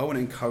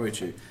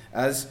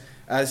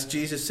 As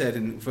Jesus said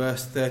in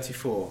verse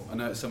 34, I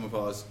know it's some of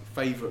our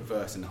favourite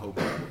verse in the whole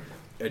Bible,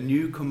 a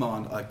new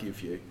command I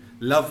give you,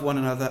 love one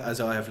another as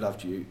I have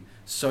loved you,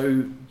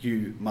 so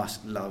you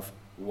must love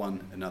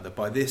one another.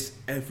 By this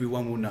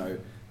everyone will know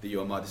that you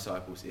are my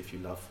disciples if you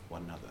love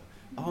one another.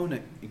 I want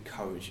to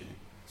encourage you,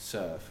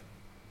 serve.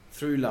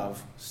 Through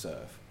love,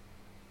 serve.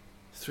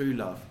 Through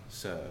love,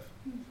 serve.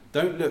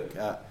 Don't look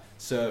at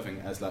serving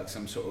as like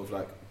some sort of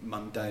like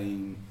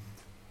mundane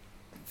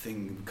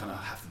thing we kind of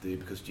have to do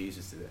because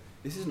Jesus did it.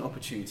 This is an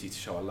opportunity to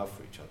show our love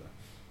for each other.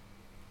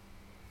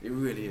 It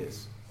really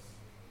is.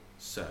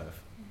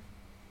 Serve.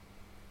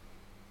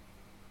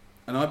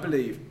 And I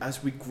believe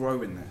as we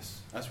grow in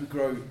this, as we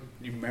grow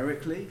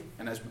numerically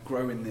and as we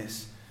grow in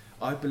this,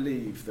 I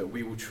believe that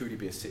we will truly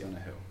be a city on a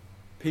hill.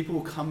 People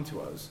will come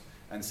to us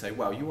and say,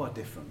 wow, you are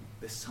different.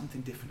 There's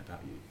something different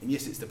about you. And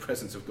yes, it's the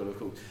presence of God, of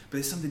course, but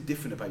there's something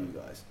different about you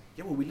guys.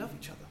 Yeah, well, we love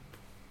each other.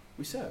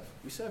 We serve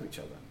each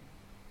other.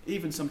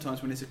 Even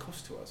sometimes when it's a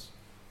cost to us,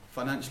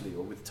 financially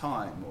or with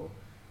time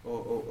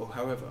or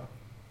however.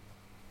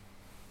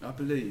 I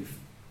believe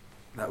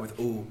that with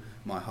all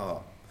my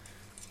heart.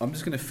 I'm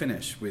just going to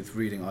finish with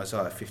reading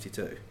Isaiah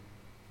 52.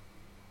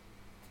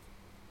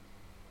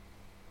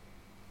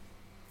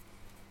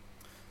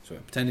 Sorry,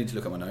 I'm pretending to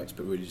look at my notes,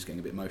 but really just getting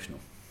a bit emotional.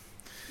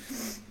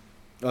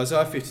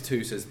 Isaiah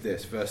 52 says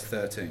this, verse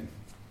 13.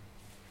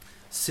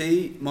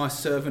 See, my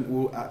servant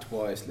will act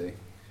wisely.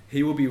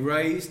 He will be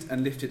raised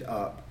and lifted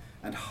up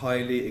and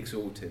highly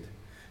exalted,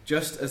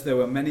 just as there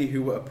were many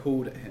who were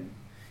appalled at him.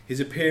 His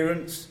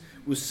appearance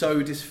was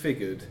so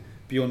disfigured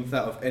beyond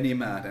that of any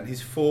man, and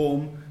his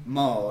form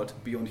marred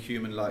beyond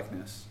human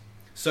likeness.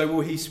 So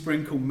will he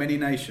sprinkle many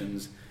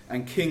nations,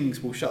 and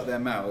kings will shut their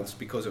mouths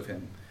because of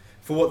him.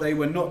 For what they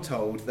were not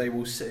told, they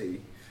will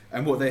see,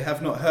 and what they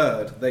have not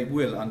heard, they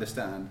will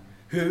understand.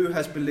 Who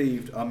has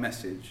believed our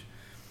message?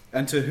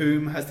 And to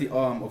whom has the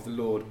arm of the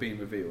Lord been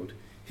revealed?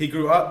 He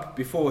grew up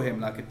before him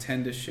like a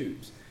tender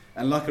shoot,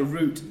 and like a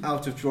root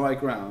out of dry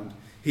ground.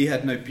 He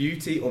had no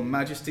beauty or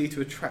majesty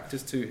to attract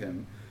us to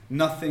him,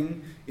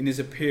 nothing in his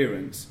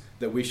appearance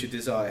that we should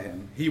desire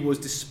him. He was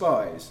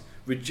despised,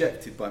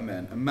 rejected by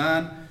men, a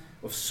man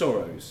of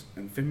sorrows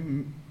and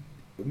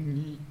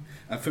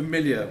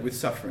familiar with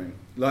suffering,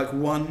 like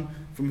one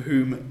from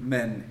whom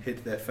men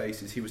hid their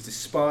faces. He was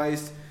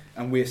despised,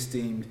 and we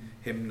esteemed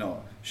him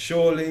not.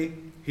 Surely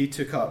he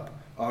took up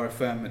our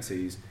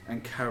infirmities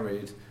and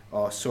carried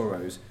our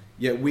sorrows.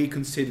 Yet we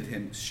considered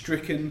him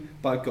stricken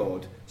by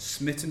God,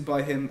 smitten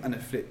by him and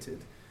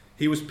afflicted.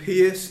 He was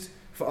pierced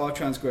for our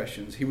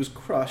transgressions. He was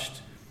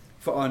crushed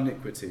for our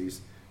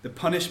iniquities. The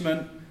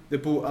punishment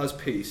that brought us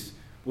peace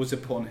was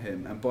upon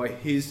him, and by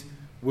his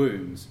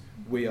wounds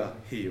we are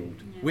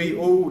healed. Yeah. We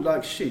all,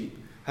 like sheep,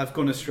 have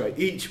gone astray.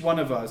 Each one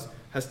of us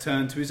has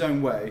turned to his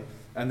own way,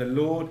 and the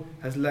Lord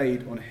has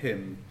laid on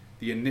him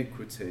the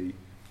iniquity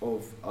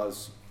of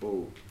us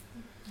all.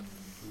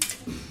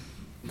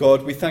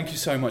 God, we thank you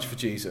so much for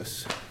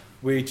Jesus.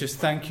 We just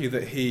thank you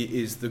that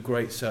he is the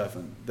great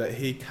servant, that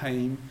he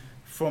came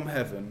from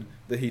heaven,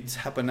 that he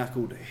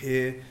tabernacled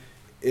here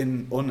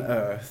on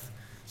earth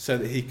so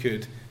that he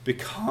could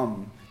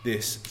become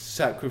this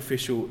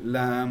sacrificial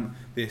lamb,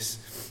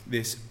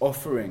 this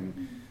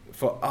offering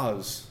for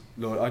us.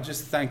 Lord, I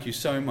just thank you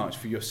so much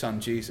for your son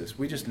Jesus.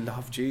 We just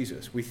love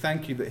Jesus. We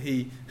thank you that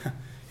he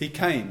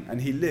came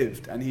and he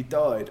lived and he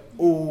died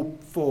all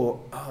for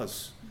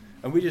us.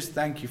 And we just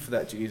thank you for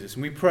that, Jesus.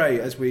 And we pray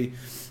as we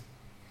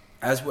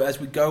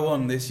go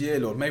on this year,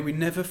 Lord, may we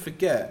never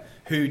forget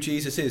who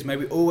Jesus is. May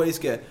we always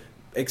get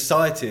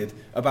excited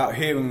about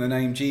hearing the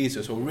name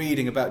Jesus or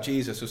reading about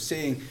Jesus or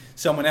seeing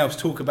someone else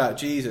talk about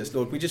Jesus.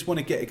 Lord, we just want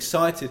to get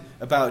excited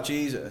about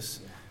Jesus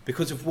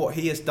because of what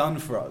he has done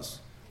for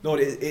us.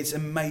 Lord, it's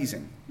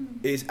amazing.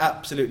 It is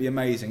absolutely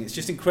amazing. It's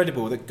just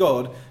incredible that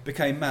God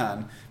became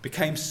man,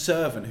 became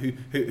servant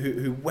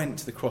who went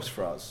to the cross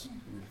for us.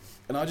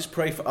 And I just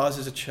pray for us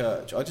as a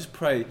church. I just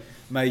pray,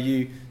 may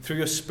you, through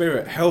your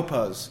Spirit, help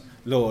us,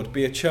 Lord,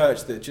 be a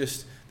church that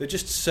just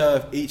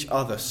serve each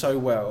other so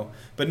well.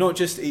 But not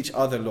just each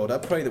other, Lord. I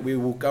pray that we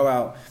will go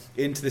out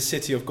into the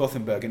city of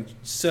Gothenburg and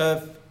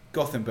serve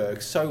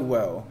Gothenburg so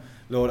well.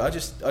 Lord, I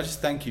just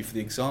thank you for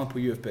the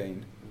example you have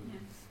been.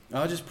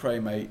 Yeah. I just pray,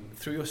 may,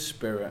 through your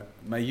Spirit,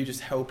 may you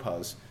just help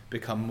us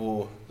become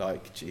more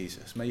like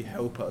Jesus. May you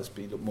help us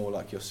be more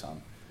like your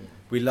Son. Yeah.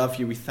 We love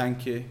you. We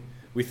thank you.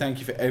 We thank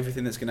you for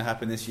everything that's going to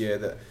happen this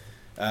year.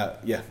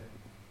 That,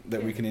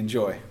 that we can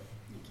enjoy.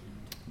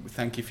 We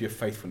thank you for your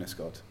faithfulness,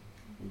 God.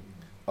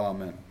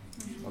 Amen.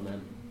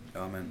 Amen.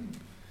 Amen.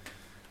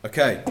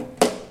 Okay,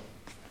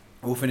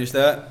 we'll finish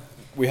there.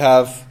 We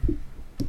have